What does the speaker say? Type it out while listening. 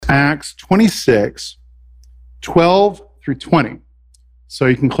Acts 26, 12 through 20. So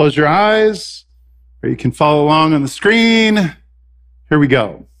you can close your eyes, or you can follow along on the screen. Here we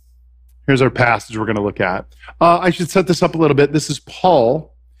go. Here's our passage we're going to look at. I should set this up a little bit. This is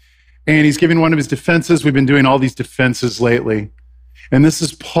Paul, and he's giving one of his defenses. We've been doing all these defenses lately. And this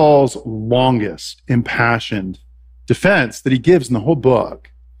is Paul's longest impassioned defense that he gives in the whole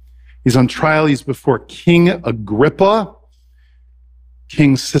book. He's on trial. He's before King Agrippa,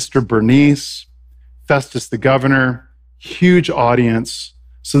 King's sister Bernice, Festus the governor, huge audience.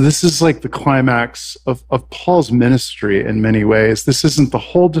 So this is like the climax of Paul's ministry in many ways. This isn't the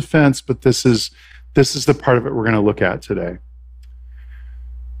whole defense, but this is the part of it we're going to look at today.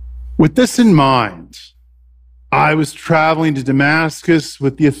 With this in mind, I was traveling to Damascus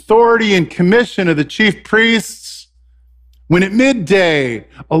with the authority and commission of the chief priests, when at midday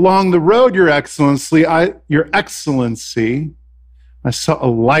along the road, Your Excellency, I saw a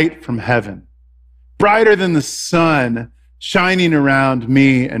light from heaven, brighter than the sun, shining around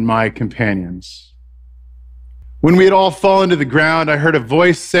me and my companions. When we had all fallen to the ground, I heard a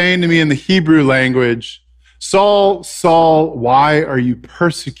voice saying to me in the Hebrew language, "Saul, Saul, why are you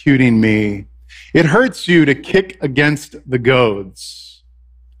persecuting me? It hurts you to kick against the goads."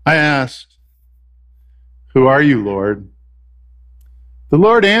 I asked, "Who are you, Lord?" The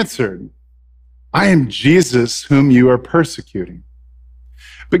Lord answered, "I am Jesus whom you are persecuting.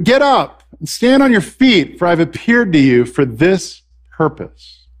 But get up and stand on your feet, for I've appeared to you for this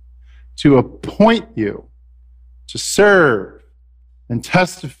purpose, to appoint you to serve and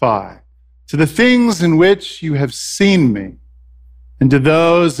testify to the things in which you have seen me, and to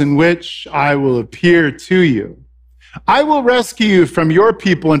those in which I will appear to you. I will rescue you from your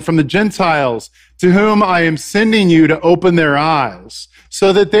people and from the Gentiles, to whom I am sending you to open their eyes,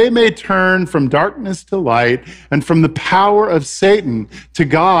 so that they may turn from darkness to light and from the power of Satan to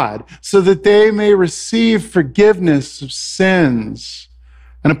God, so that they may receive forgiveness of sins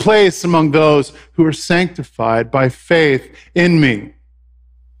and a place among those who are sanctified by faith in me."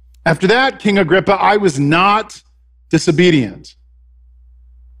 After that, King Agrippa, I was not disobedient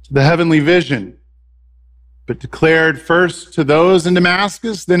to the heavenly vision, but declared first to those in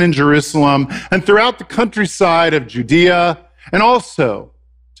Damascus, then in Jerusalem, and throughout the countryside of Judea, and also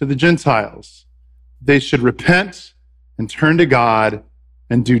to the Gentiles, they should repent and turn to God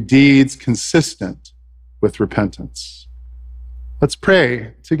and do deeds consistent with repentance. Let's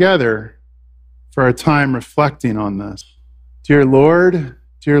pray together for our time reflecting on this. Dear Lord,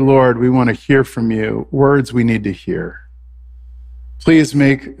 we want to hear from you, words we need to hear. Please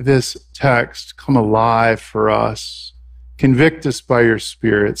make this text come alive for us. Convict us by your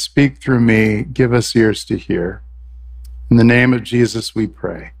Spirit. Speak through me. Give us ears to hear. In the name of Jesus, we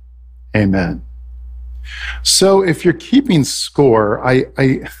pray. Amen. So if you're keeping score, I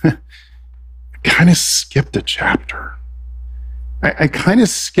kind of skipped a chapter. I kind of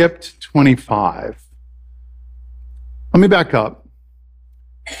skipped 25. Let me back up.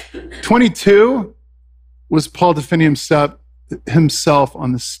 22 was Paul defending himself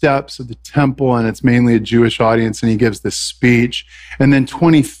on the steps of the temple, and it's mainly a Jewish audience, and he gives this speech. And then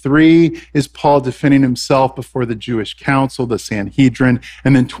 23 is Paul defending himself before the Jewish council, the Sanhedrin.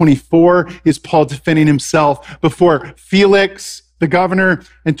 And then 24 is Paul defending himself before Felix, the governor.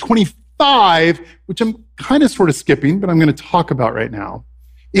 And 25, which I'm kind of sort of skipping, but I'm going to talk about right now,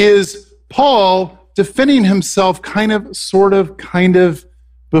 is Paul defending himself kind of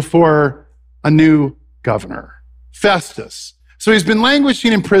before a new governor, Festus. So he's been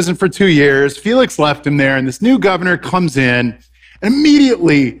languishing in prison for 2 years. Felix left him there, and this new governor comes in and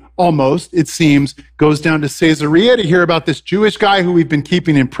immediately, almost, it seems, goes down to Caesarea to hear about this Jewish guy who we've been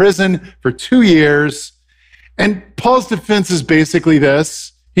keeping in prison for 2 years. And Paul's defense is basically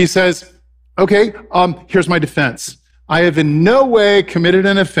this. He says, okay, here's my defense. I have in no way committed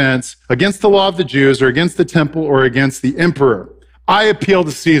an offense against the law of the Jews or against the temple or against the emperor. I appeal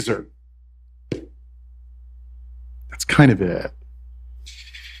to Caesar. That's kind of it.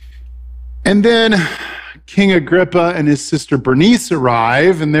 And then King Agrippa and his sister Bernice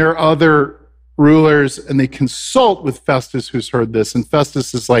arrive, and there are other rulers, and they consult with Festus, who's heard this. And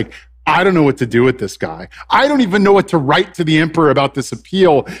Festus is like, I don't know what to do with this guy. I don't even know what to write to the emperor about this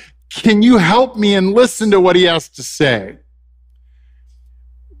appeal. Can you help me and listen to what he has to say?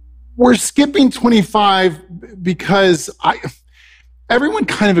 We're skipping 25 because everyone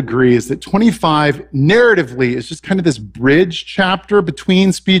kind of agrees that 25 narratively is just kind of this bridge chapter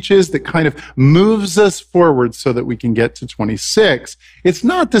between speeches that kind of moves us forward so that we can get to 26. It's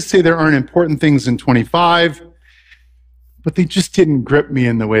not to say there aren't important things in 25, but they just didn't grip me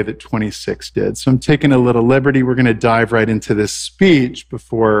in the way that 26 did. So I'm taking a little liberty. We're going to dive right into this speech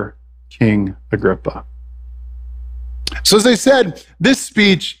before King Agrippa. So as I said, this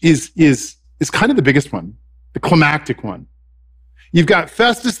speech is kind of the biggest one, the climactic one. You've got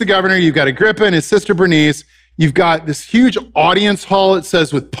Festus the governor, you've got Agrippa and his sister Bernice, you've got this huge audience hall, it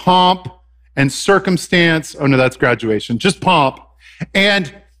says, with pomp and circumstance. Oh no, that's graduation, just pomp.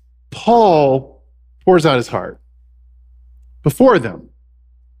 And Paul pours out his heart before them.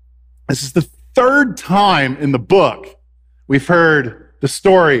 This is the third time in the book we've heard the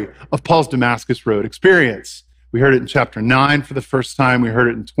story of Paul's Damascus Road experience. We heard it in chapter 9 for the first time. We heard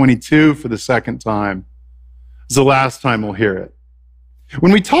it in 22 for the second time. It's the last time we'll hear it.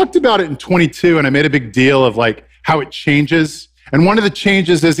 When we talked about it in 22, and I made a big deal of like how it changes, and one of the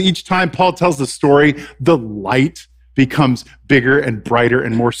changes is each time Paul tells the story, the light becomes bigger and brighter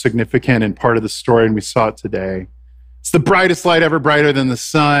and more significant and part of the story, and we saw it today. It's the brightest light ever, brighter than the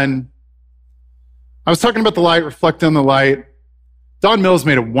sun. I was talking about the light, reflecting on the light. Don Mills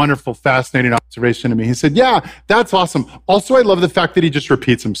made a wonderful, fascinating observation to me. He said, yeah, that's awesome. Also, I love the fact that he just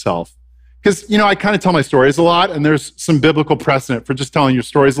repeats himself. Because, I kind of tell my stories a lot, and there's some biblical precedent for just telling your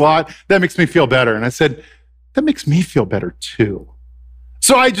stories a lot. That makes me feel better. And I said, that makes me feel better too.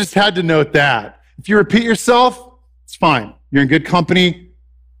 So I just had to note that. If you repeat yourself, it's fine. You're in good company.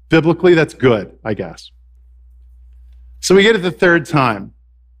 Biblically, that's good, I guess. So we get it the third time.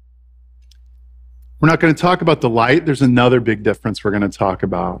 We're not going to talk about the light. There's another big difference we're going to talk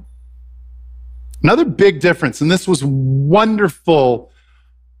about. Another big difference, and this was wonderful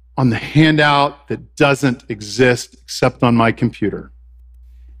on the handout that doesn't exist except on my computer.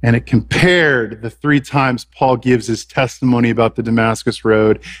 And it compared the 3 times Paul gives his testimony about the Damascus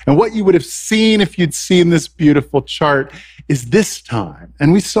Road. And what you would have seen if you'd seen this beautiful chart is this time,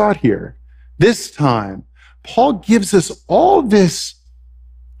 and we saw it here, this time, Paul gives us all this,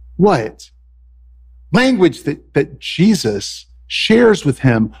 language that Jesus shares with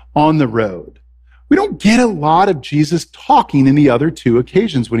him on the road. We don't get a lot of Jesus talking in the other 2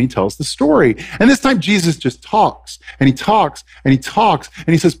 occasions when he tells the story. And this time Jesus just talks, and he talks, and he talks,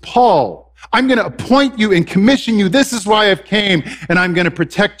 and he says, Paul, I'm going to appoint you and commission you. This is why I've came, and I'm going to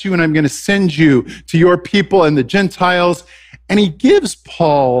protect you, and I'm going to send you to your people and the Gentiles. And he gives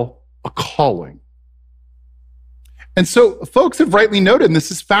Paul a calling. And so folks have rightly noted, and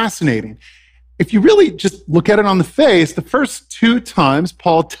this is fascinating, if you really just look at it on the face, the first 2 times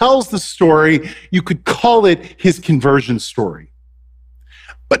Paul tells the story, you could call it his conversion story.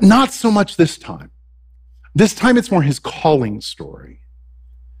 But not so much this time. This time it's more his calling story.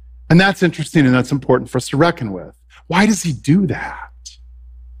 And that's interesting, and that's important for us to reckon with. Why does he do that?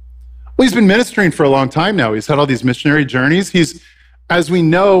 Well, he's been ministering for a long time now. He's had all these missionary journeys. He's, as we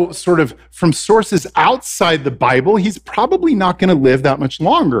know, sort of from sources outside the Bible, he's probably not going to live that much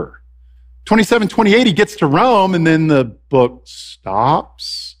longer. 27, 28, he gets to Rome, and then the book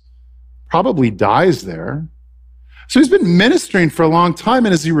stops, probably dies there. So he's been ministering for a long time,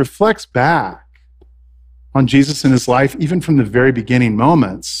 and as he reflects back on Jesus in his life, even from the very beginning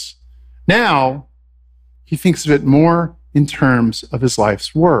moments, now he thinks of it more in terms of his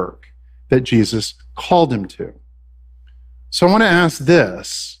life's work that Jesus called him to. So I want to ask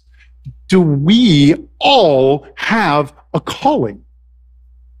this: do we all have a calling?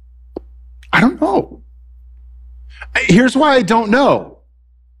 I don't know. Here's why I don't know.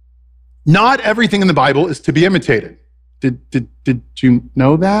 Not everything in the Bible is to be imitated. Did you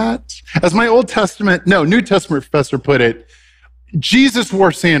know that? As my New Testament professor put it, Jesus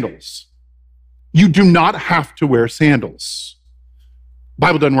wore sandals. You do not have to wear sandals. The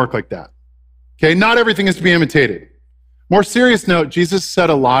Bible doesn't work like that. Okay, not everything is to be imitated. More serious note, Jesus said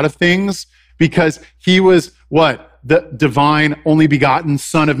a lot of things because he was the divine, only begotten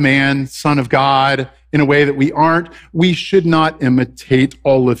Son of Man, Son of God, in a way that we aren't. We should not imitate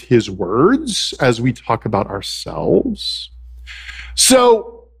all of his words as we talk about ourselves.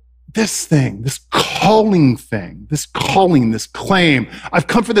 So this thing, this calling thing, this claim, I've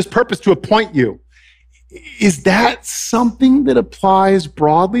come for this purpose to appoint you. Is that something that applies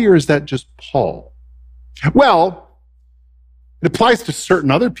broadly, or is that just Paul? Well, it applies to certain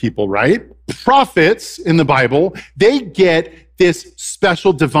other people, right? Prophets in the Bible, they get this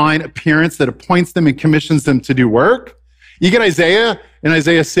special divine appearance that appoints them and commissions them to do work. You get Isaiah in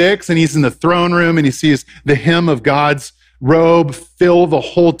Isaiah 6, and he's in the throne room, and he sees the hem of God's robe fill the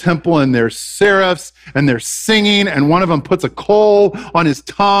whole temple, and there's seraphs, and they're singing, and one of them puts a coal on his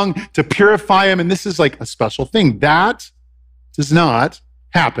tongue to purify him, and this is like a special thing. That does not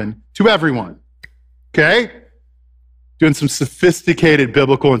happen to everyone, okay? doing some sophisticated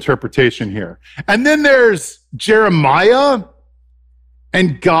biblical interpretation here. And then there's Jeremiah,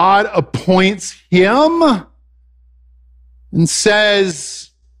 and God appoints him and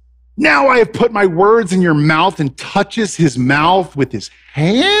says, now I have put my words in your mouth, and touches his mouth with his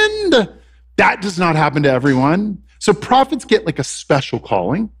hand. That does not happen to everyone. So prophets get like a special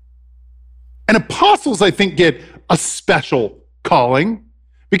calling. And apostles, I think, get a special calling,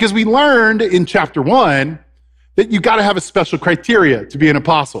 because we learned in chapter 1 that you got to have a special criteria to be an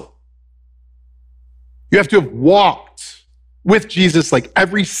apostle. You have to have walked with Jesus like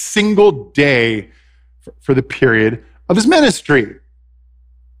every single day for the period of his ministry.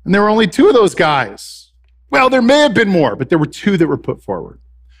 And there were only 2 of those guys. Well, there may have been more, but there were 2 that were put forward.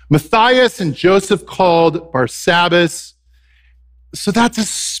 Matthias and Joseph called Barsabbas. So that's a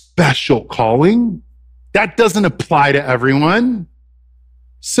special calling. That doesn't apply to everyone.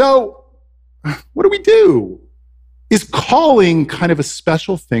 So what do? Is calling kind of a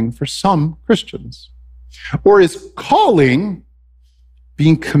special thing for some Christians? Or is calling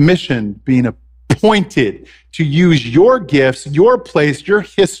being commissioned, being appointed to use your gifts, your place, your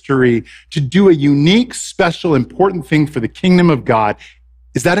history to do a unique, special, important thing for the kingdom of God?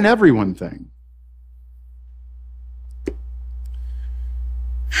 Is that an everyone thing?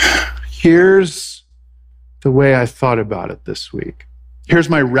 Here's the way I thought about it this week. Here's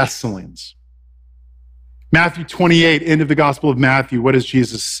my wrestlings. Matthew 28, end of the Gospel of Matthew. What does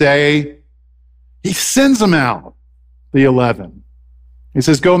Jesus say? He sends them out, the 11. He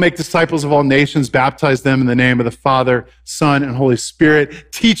says, go make disciples of all nations, baptize them in the name of the Father, Son, and Holy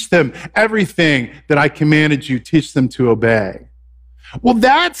Spirit. Teach them everything that I commanded you. Teach them to obey. Well,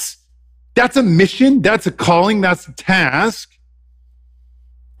 that's a mission. That's a calling. That's a task.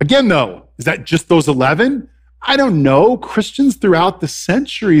 Again, though, is that just those 11? I don't know. Christians throughout the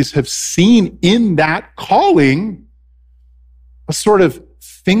centuries have seen in that calling a sort of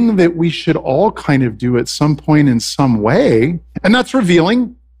thing that we should all kind of do at some point in some way. And that's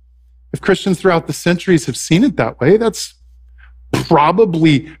revealing. If Christians throughout the centuries have seen it that way, that's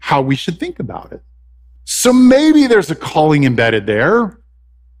probably how we should think about it. So maybe there's a calling embedded there.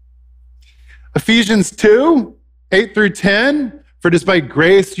 Ephesians 2, 8 through 10. For it is by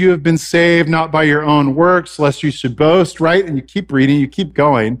grace you have been saved, not by your own works, lest you should boast, right? And you keep reading, you keep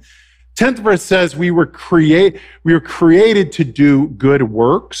going. 10th verse says we were created to do good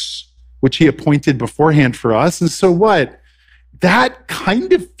works, which he appointed beforehand for us. And so what? That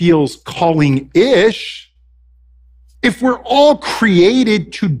kind of feels calling-ish. If we're all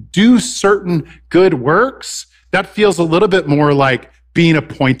created to do certain good works, that feels a little bit more like being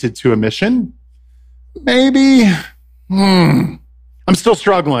appointed to a mission. Maybe, I'm still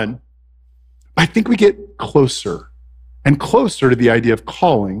struggling. I think we get closer and closer to the idea of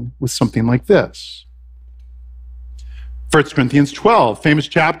calling with something like this. 1 Corinthians 12, famous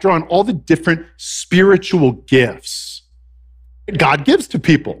chapter on all the different spiritual gifts God gives to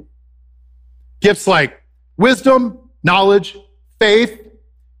people. Gifts like wisdom, knowledge, faith,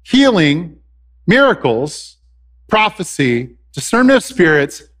 healing, miracles, prophecy, discernment of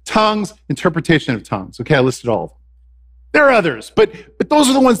spirits, tongues, interpretation of tongues. Okay, I listed all of them. There are others, but those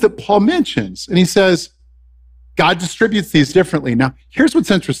are the ones that Paul mentions. And he says, God distributes these differently. Now, here's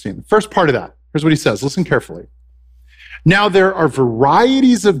what's interesting. The first part of that, here's what he says. Listen carefully. Now, there are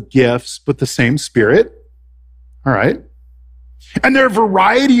varieties of gifts, but the same Spirit. All right. And there are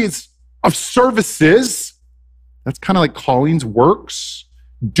varieties of services. That's kind of like callings, works,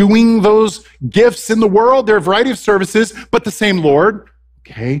 doing those gifts in the world. There are a variety of services, but the same Lord.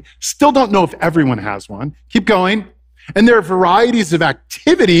 Okay. Still don't know if everyone has one. Keep going. And there are varieties of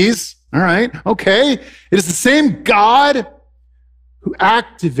activities. All right. Okay. It is the same God who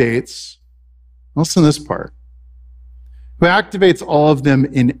activates, listen to this part, who activates all of them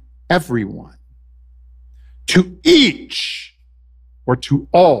in everyone. To each, or to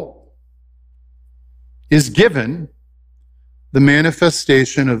all, is given the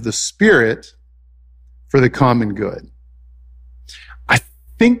manifestation of the Spirit for the common good. I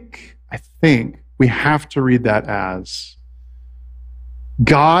think we have to read that as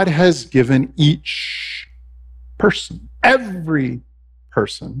God has given each person, every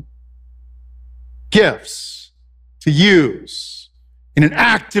person, gifts to use in an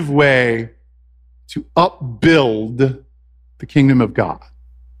active way to upbuild the kingdom of God.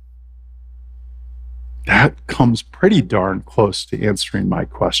 That comes pretty darn close to answering my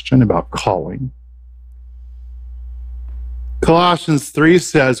question about calling. Colossians 3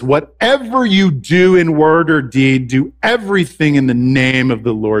 says, whatever you do in word or deed, do everything in the name of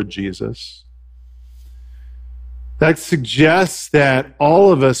the Lord Jesus, That suggests that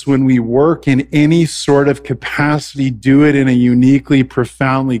all of us, when we work in any sort of capacity, do it in a uniquely,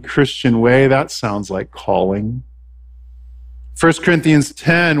 profoundly Christian way. That sounds like calling. 1 Corinthians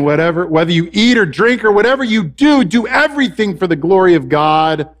 10, whether you eat or drink or whatever you do, do everything for the glory of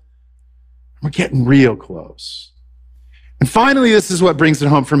God. We're getting real close. And finally, this is what brings it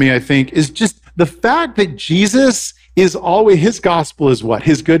home for me, I think, is just the fact that Jesus is always, his gospel is what?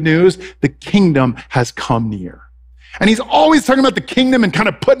 His good news? The kingdom has come near. And he's always talking about the kingdom and kind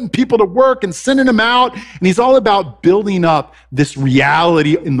of putting people to work and sending them out. And he's all about building up this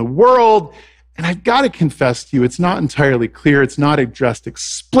reality in the world. And I've got to confess to you, it's not entirely clear. It's not addressed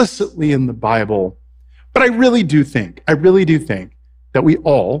explicitly in the Bible. But I really do think that we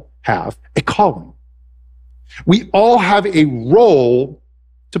all have a calling. We all have a role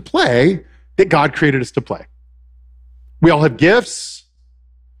to play that God created us to play. We all have gifts.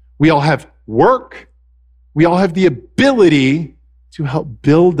 We all have work. We all have the ability to help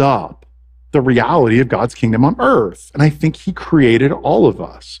build up the reality of God's kingdom on earth. And I think he created all of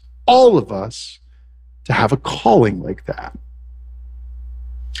us, to have a calling like that.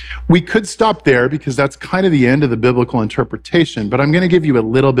 We could stop there because that's kind of the end of the biblical interpretation, but I'm going to give you a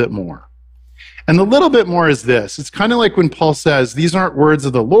little bit more. And the little bit more is this. It's kind of like when Paul says, these aren't words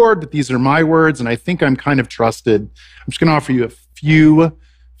of the Lord, but these are my words, and I think I'm kind of trusted. I'm just going to offer you a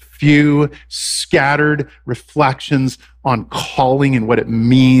few scattered reflections on calling and what it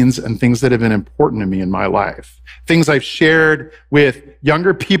means and things that have been important to me in my life. Things I've shared with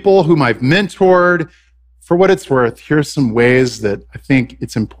younger people whom I've mentored. For what it's worth, here's some ways that I think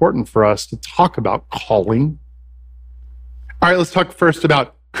it's important for us to talk about calling. All right, let's talk first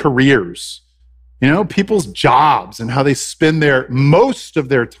about careers. People's jobs and how they spend most of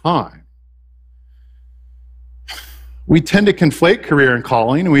their time. We tend to conflate career and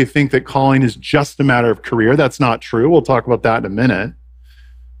calling, and we think that calling is just a matter of career. That's not true. We'll talk about that in a minute.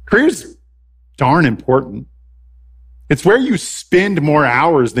 Career's darn important. It's where you spend more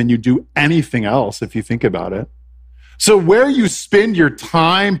hours than you do anything else, if you think about it. So where you spend your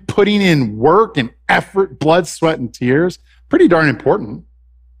time putting in work and effort, blood, sweat, and tears, pretty darn important.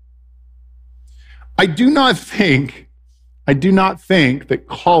 I do not think that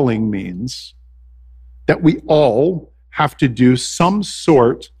calling means that we all have to do some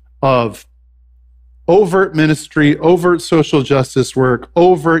sort of overt ministry, overt social justice work,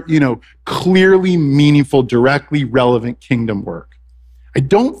 overt, clearly meaningful, directly relevant kingdom work. I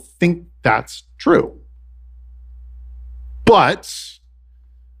don't think that's true. But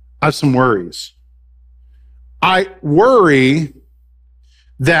I have some worries. I worry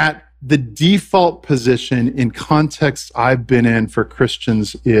that the default position in contexts I've been in for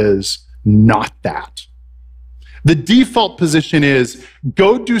Christians is not that. The default position is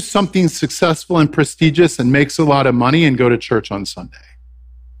go do something successful and prestigious and makes a lot of money and go to church on Sunday.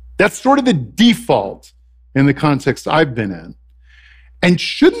 That's sort of the default in the context I've been in. And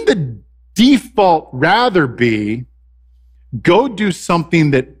shouldn't the default rather be go do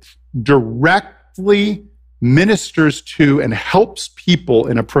something that directly ministers to and helps people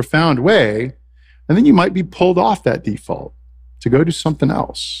in a profound way, and then you might be pulled off that default to go do something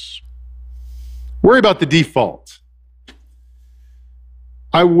else? Worry about the default.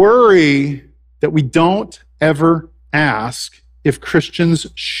 I worry that we don't ever ask if Christians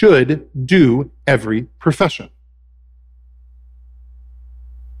should do every profession.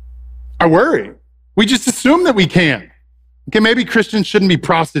 I worry. We just assume that we can. Okay, maybe Christians shouldn't be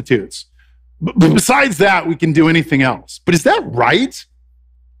prostitutes. But besides that, we can do anything else. But is that right?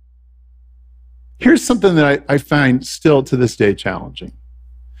 Here's something that I find still to this day challenging.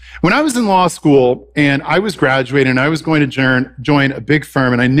 When I was in law school and I was graduating and I was going to join a big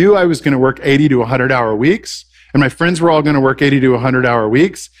firm and I knew I was going to work 80 to 100-hour weeks and my friends were all going to work 80 to 100-hour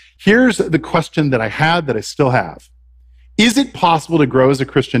weeks, here's the question that I had that I still have. Is it possible to grow as a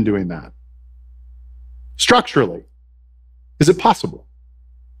Christian doing that? Structurally, is it possible?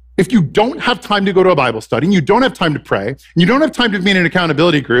 If you don't have time to go to a Bible study, and you don't have time to pray, and you don't have time to be in an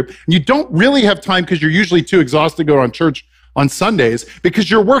accountability group, and you don't really have time because you're usually too exhausted to go to church on Sundays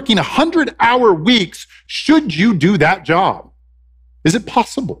because you're working 100-hour weeks, should you do that job? Is it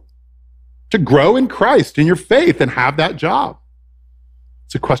possible to grow in Christ, in your faith, and have that job?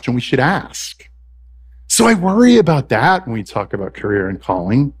 It's a question we should ask. So I worry about that when we talk about career and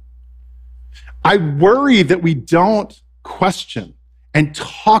calling. I worry that we don't question and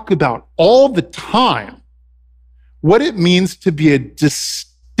talk about all the time what it means to be a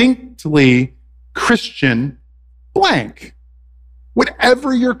distinctly Christian blank.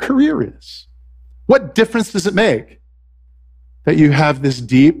 Whatever your career is, what difference does it make? that you have this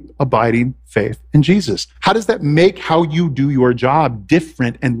deep, abiding faith in Jesus? How does that make how you do your job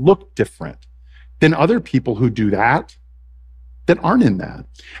different and look different than other people who do that aren't in that?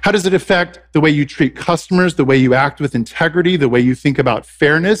 How does it affect the way you treat customers, the way you act with integrity, the way you think about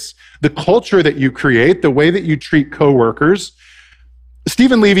fairness, the culture that you create, the way that you treat coworkers?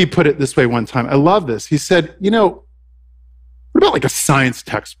 Stephen Levy put it this way one time. I love this. He said, what about like a science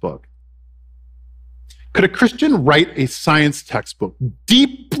textbook? Could a Christian write a science textbook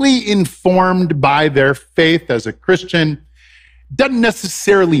deeply informed by their faith as a Christian? Doesn't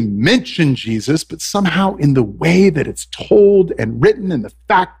necessarily mention Jesus, but somehow in the way that it's told and written and the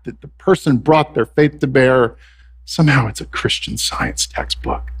fact that the person brought their faith to bear, somehow it's a Christian science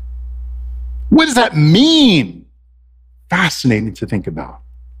textbook. What does that mean? Fascinating to think about.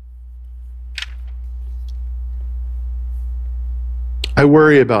 I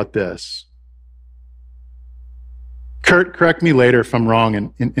worry about this. Kurt, correct me later if I'm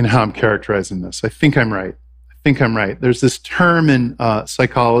wrong in how I'm characterizing this. I think I'm right. There's this term in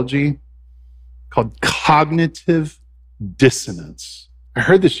psychology called cognitive dissonance. I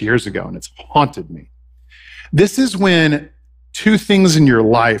heard this years ago and it's haunted me. This is when two things in your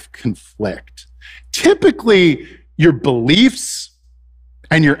life conflict. Typically, your beliefs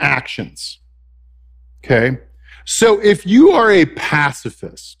and your actions. Okay? So if you are a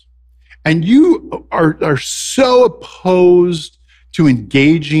pacifist and you are so opposed to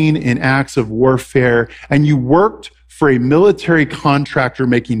engaging in acts of warfare, and you worked for a military contractor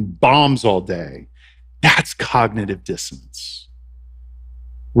making bombs all day, that's cognitive dissonance,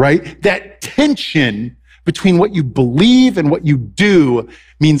 right? That tension between what you believe and what you do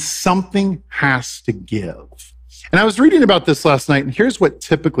means something has to give. And I was reading about this last night, and here's what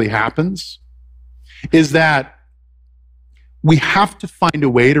typically happens, is that we have to find a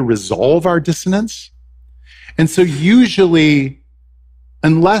way to resolve our dissonance. And so usually,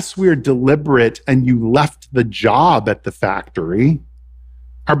 unless we're deliberate and you left the job at the factory,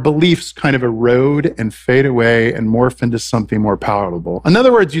 our beliefs kind of erode and fade away and morph into something more palatable. In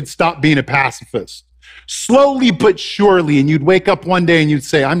other words, you'd stop being a pacifist, slowly but surely, and you'd wake up one day and you'd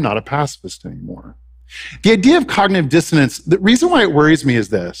say, I'm not a pacifist anymore. The idea of cognitive dissonance, the reason why it worries me is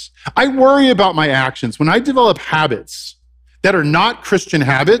this. I worry about my actions. When I develop habits that are not Christian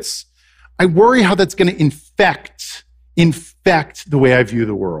habits, I worry how that's going to infect the way I view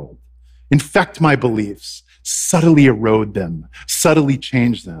the world, infect my beliefs, subtly erode them, subtly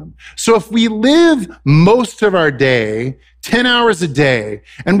change them. So if we live most of our day, 10 hours a day,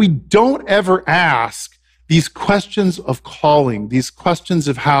 and we don't ever ask these questions of calling, these questions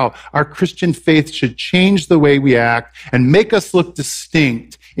of how our Christian faith should change the way we act and make us look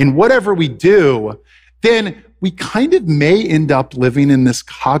distinct in whatever we do, then we kind of may end up living in this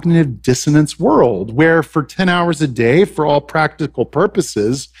cognitive dissonance world where for 10 hours a day, for all practical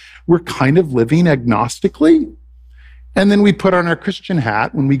purposes, we're kind of living agnostically. And then we put on our Christian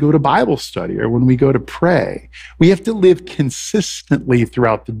hat when we go to Bible study or when we go to pray. We have to live consistently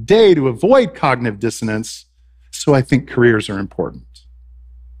throughout the day to avoid cognitive dissonance. So I think careers are important.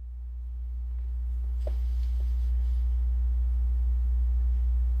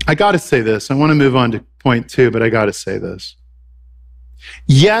 I got to say this. I want to move on to point 2, but I got to say this.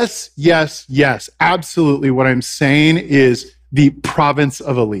 Yes, absolutely. What I'm saying is the province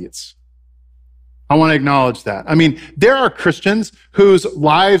of elites. I want to acknowledge that. I mean, there are Christians whose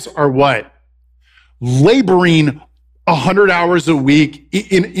lives are what? Laboring 100 hours a week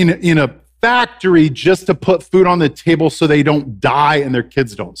in a factory just to put food on the table so they don't die and their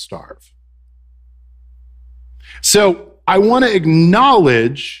kids don't starve. So I want to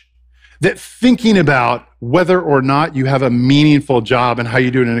acknowledge that thinking about whether or not you have a meaningful job and how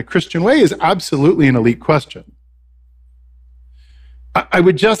you do it in a Christian way is absolutely an elite question. I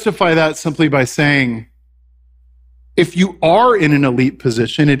would justify that simply by saying, if you are in an elite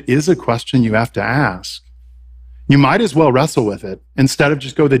position, it is a question you have to ask. You might as well wrestle with it instead of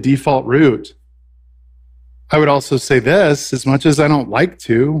just go the default route. I would also say this, as much as I don't like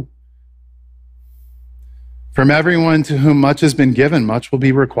to, from everyone to whom much has been given, much will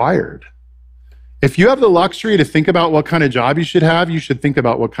be required. If you have the luxury to think about what kind of job you should have, you should think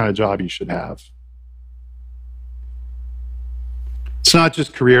about what kind of job you should have. It's not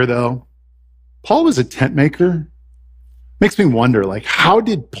just career, though. Paul was a tent maker. Makes me wonder, how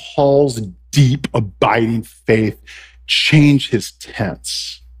did Paul's deep, abiding faith change his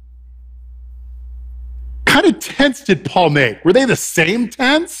tents? What kind of tents did Paul make? Were they the same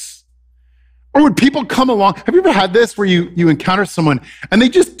tents? Or would people come along? Have you ever had this where you encounter someone and they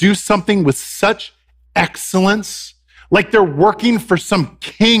just do something with such excellence, like they're working for some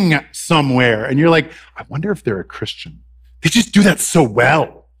king somewhere, and you're like, I wonder if they're a Christian. They just do that so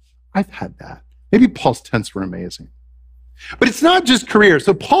well. I've had that. Maybe Paul's tents were amazing. But it's not just career.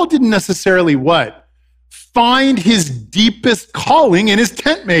 So Paul didn't necessarily what? Find his deepest calling in his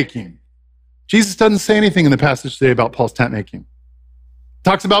tent making. Jesus doesn't say anything in the passage today about Paul's tent making.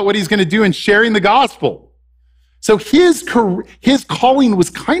 Talks about what he's going to do in sharing the gospel. So his calling was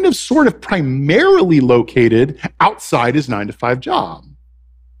kind of sort of primarily located outside his 9-to-5 job.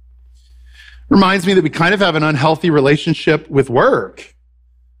 Reminds me that we kind of have an unhealthy relationship with work.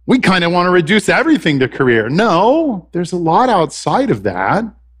 We kind of want to reduce everything to career. No, there's a lot outside of that.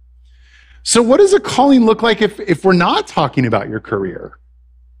 So what does a calling look like if we're not talking about your career?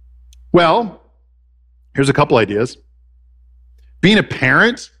 Well, here's a couple ideas. Being a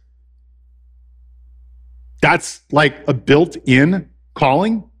parent, that's like a built-in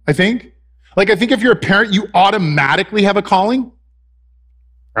calling, I think. Like, I think if you're a parent, you automatically have a calling,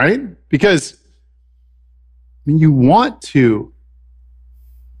 right? Because you want to,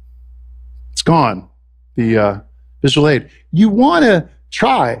 it's gone, the visual aid. You want to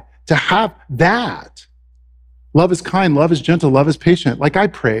try to have that. Love is kind, love is gentle, love is patient, like I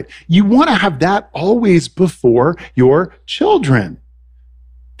prayed. You want to have that always before your children.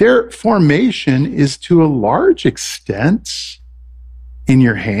 Their formation is to a large extent in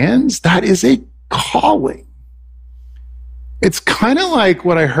your hands. That is a calling. It's kind of like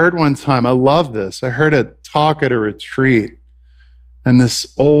what I heard one time. I love this. I heard a talk at a retreat, and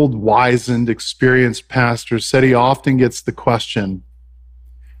this old, wizened, experienced pastor said he often gets the question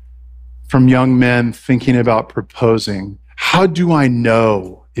from young men thinking about proposing, how do I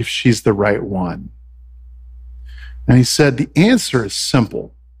know if she's the right one? And he said, the answer is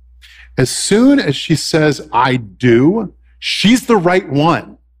simple. As soon as she says, I do, she's the right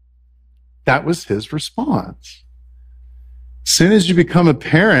one. That was his response. As soon as you become a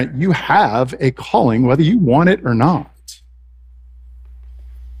parent, you have a calling, whether you want it or not.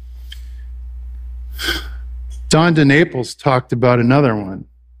 Don DeNaples talked about another one.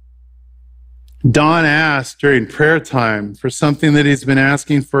 Don asked during prayer time for something that he's been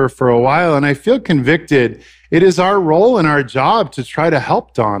asking for a while, and I feel convicted. It is our role and our job to try to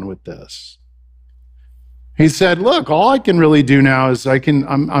help Don with this. He said, look, all I can really do now is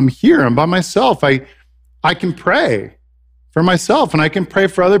I'm here, I'm by myself. I can pray for myself and I can pray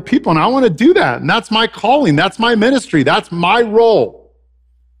for other people, and I want to do that. And that's my calling, that's my ministry, that's my role.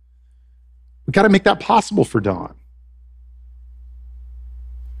 We got to make that possible for Don.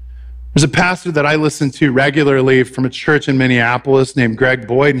 There's a pastor that I listen to regularly from a church in Minneapolis named Greg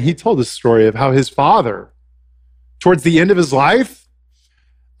Boyd, and he told a story of how his father, towards the end of his life,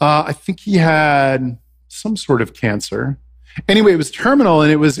 I think he had some sort of cancer. Anyway, it was terminal, and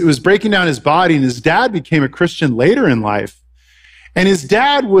it was breaking down his body, and his dad became a Christian later in life. And his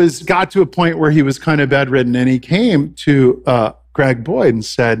dad got to a point where he was kind of bedridden, and he came to Greg Boyd and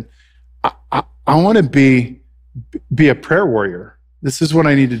said, I want to be a prayer warrior. This is what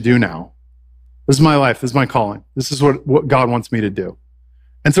I need to do now. This is my life. This is my calling. This is what God wants me to do.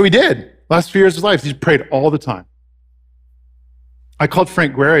 And so he did. Last few years of his life, he prayed all the time. I called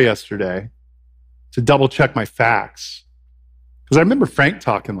Frank Guerra yesterday to double check my facts, because I remember Frank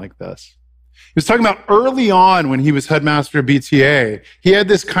talking like this. He was talking about early on when he was headmaster of BTA, he had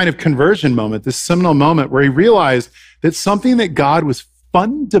this kind of conversion moment, this seminal moment where he realized that something that God was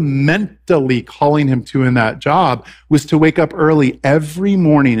fundamentally calling him to in that job was to wake up early every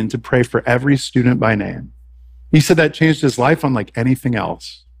morning and to pray for every student by name. He said that changed his life unlike anything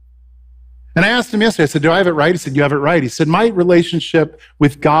else. And I asked him yesterday, I said, do I have it right? He said, you have it right. He said, my relationship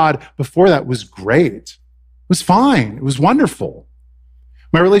with God before that was great. It was fine. It was wonderful.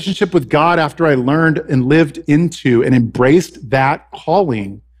 My relationship with God after I learned and lived into and embraced that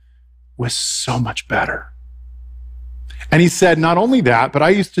calling was so much better. And he said, not only that, but I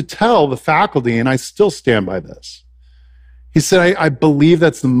used to tell the faculty, and I still stand by this. He said, I believe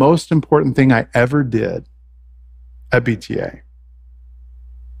that's the most important thing I ever did at BTA.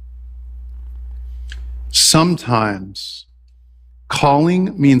 Sometimes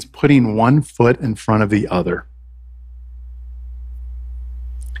calling means putting one foot in front of the other.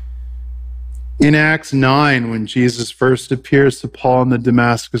 In Acts 9, when Jesus first appears to Paul on the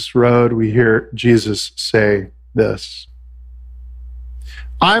Damascus Road, we hear Jesus say this.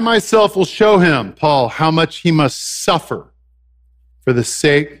 I myself will show him, Paul, how much he must suffer for the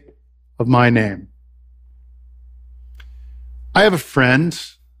sake of my name. I have a friend,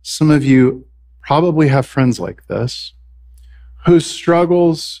 some of you probably have friends like this, who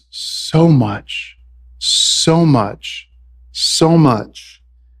struggles so much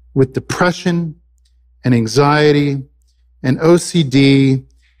with depression and anxiety and OCD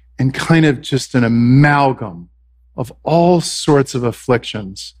and kind of just an amalgam of all sorts of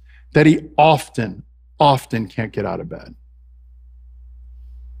afflictions that he often can't get out of bed.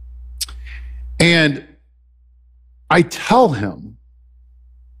 And I tell him,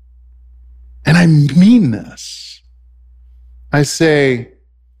 and I mean this, I say,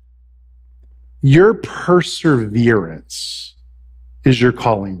 your perseverance is your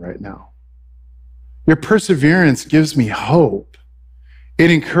calling right now. Your perseverance gives me hope. It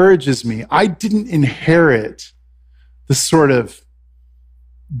encourages me. I didn't inherit the sort of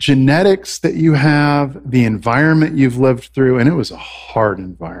genetics that you have, the environment you've lived through, and it was a hard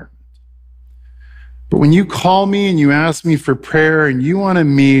environment. But when you call me and you ask me for prayer and you want to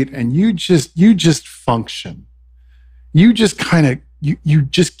meet and you just function, you just kind of, you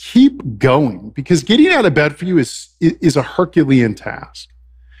just keep going, because getting out of bed for you is a Herculean task.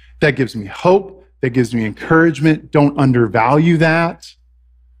 That gives me hope. That gives me encouragement. Don't undervalue that.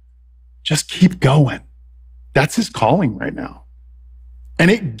 Just keep going. That's his calling right now. And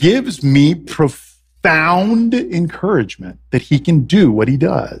it gives me profound encouragement that he can do what he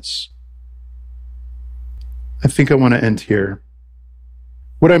does. I think I want to end here.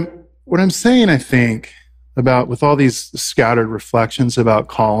 What I'm saying, I think, about with all these scattered reflections about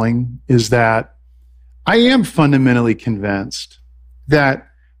calling is that I am fundamentally convinced that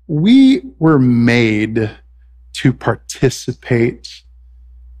we were made to participate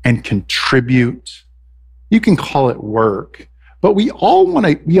and contribute. You can call it work, but we all want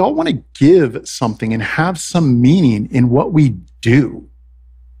to give something and have some meaning in what we do.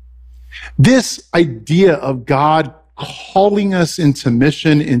 This idea of God calling us into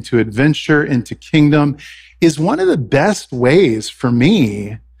mission, into adventure, into kingdom is one of the best ways for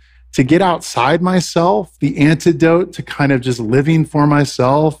me to get outside myself, the antidote to kind of just living for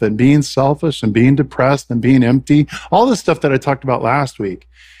myself and being selfish and being depressed and being empty. All the stuff that I talked about last week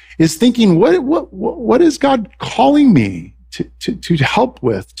is thinking, what is God calling me to help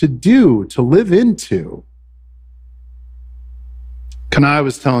with, to do, to live into? Kanai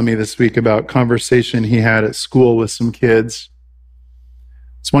was telling me this week about conversation he had at school with some kids.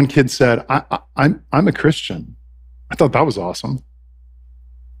 This one kid said, I'm a Christian. I thought that was awesome.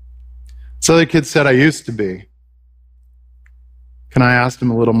 This other kid said, I used to be. Kanai asked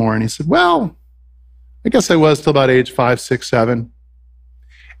him a little more, and he said, well, I guess I was till about age 5, 6, 7.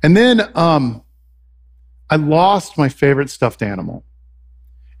 And then I lost my favorite stuffed animal.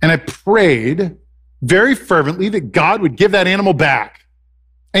 And I prayed very fervently that God would give that animal back.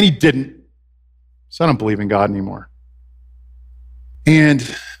 And he didn't. So I don't believe in God anymore.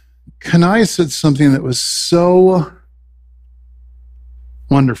 And Kanai said something that was so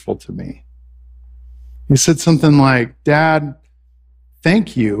wonderful to me. He said something like, Dad,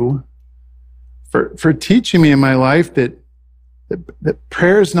 thank you for teaching me in my life that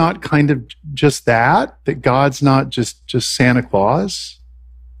prayer is not kind of just that God's not just Santa Claus.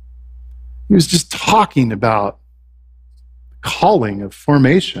 He was just talking about calling of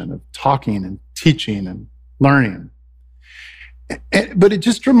formation, of talking and teaching and learning. But it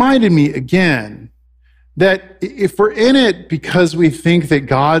just reminded me again that if we're in it because we think that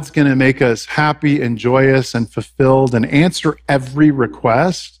God's going to make us happy and joyous and fulfilled and answer every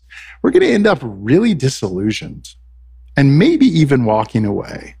request, we're going to end up really disillusioned and maybe even walking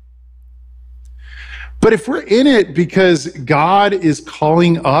away. But if we're in it because God is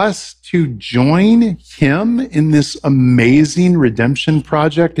calling us to join him in this amazing redemption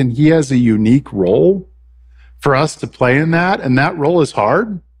project, and he has a unique role for us to play in that, and that role is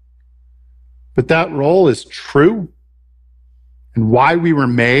hard, but that role is true and why we were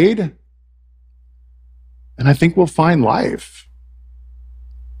made, and I think we'll find life.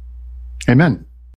 Amen.